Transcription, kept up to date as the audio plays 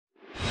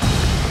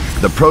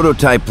The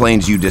prototype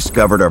planes you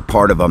discovered are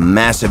part of a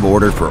massive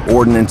order for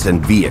ordnance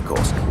and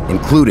vehicles,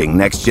 including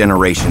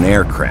next-generation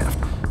aircraft.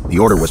 The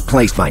order was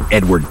placed by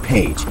Edward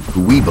Page,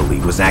 who we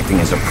believe was acting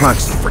as a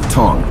proxy for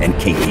Tong and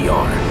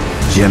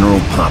KTR. General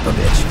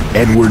Popovich,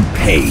 Edward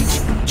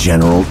Page,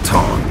 General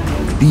Tong.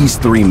 These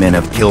three men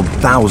have killed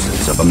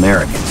thousands of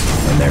Americans,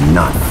 and they're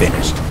not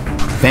finished.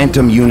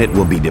 Phantom Unit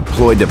will be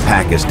deployed to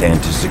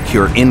Pakistan to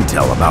secure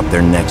intel about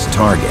their next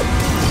target.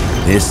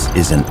 This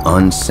is an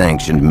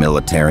unsanctioned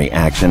military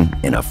action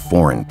in a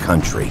foreign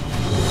country.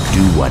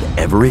 Do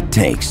whatever it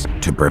takes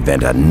to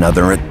prevent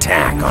another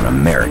attack on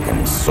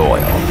American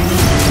soil.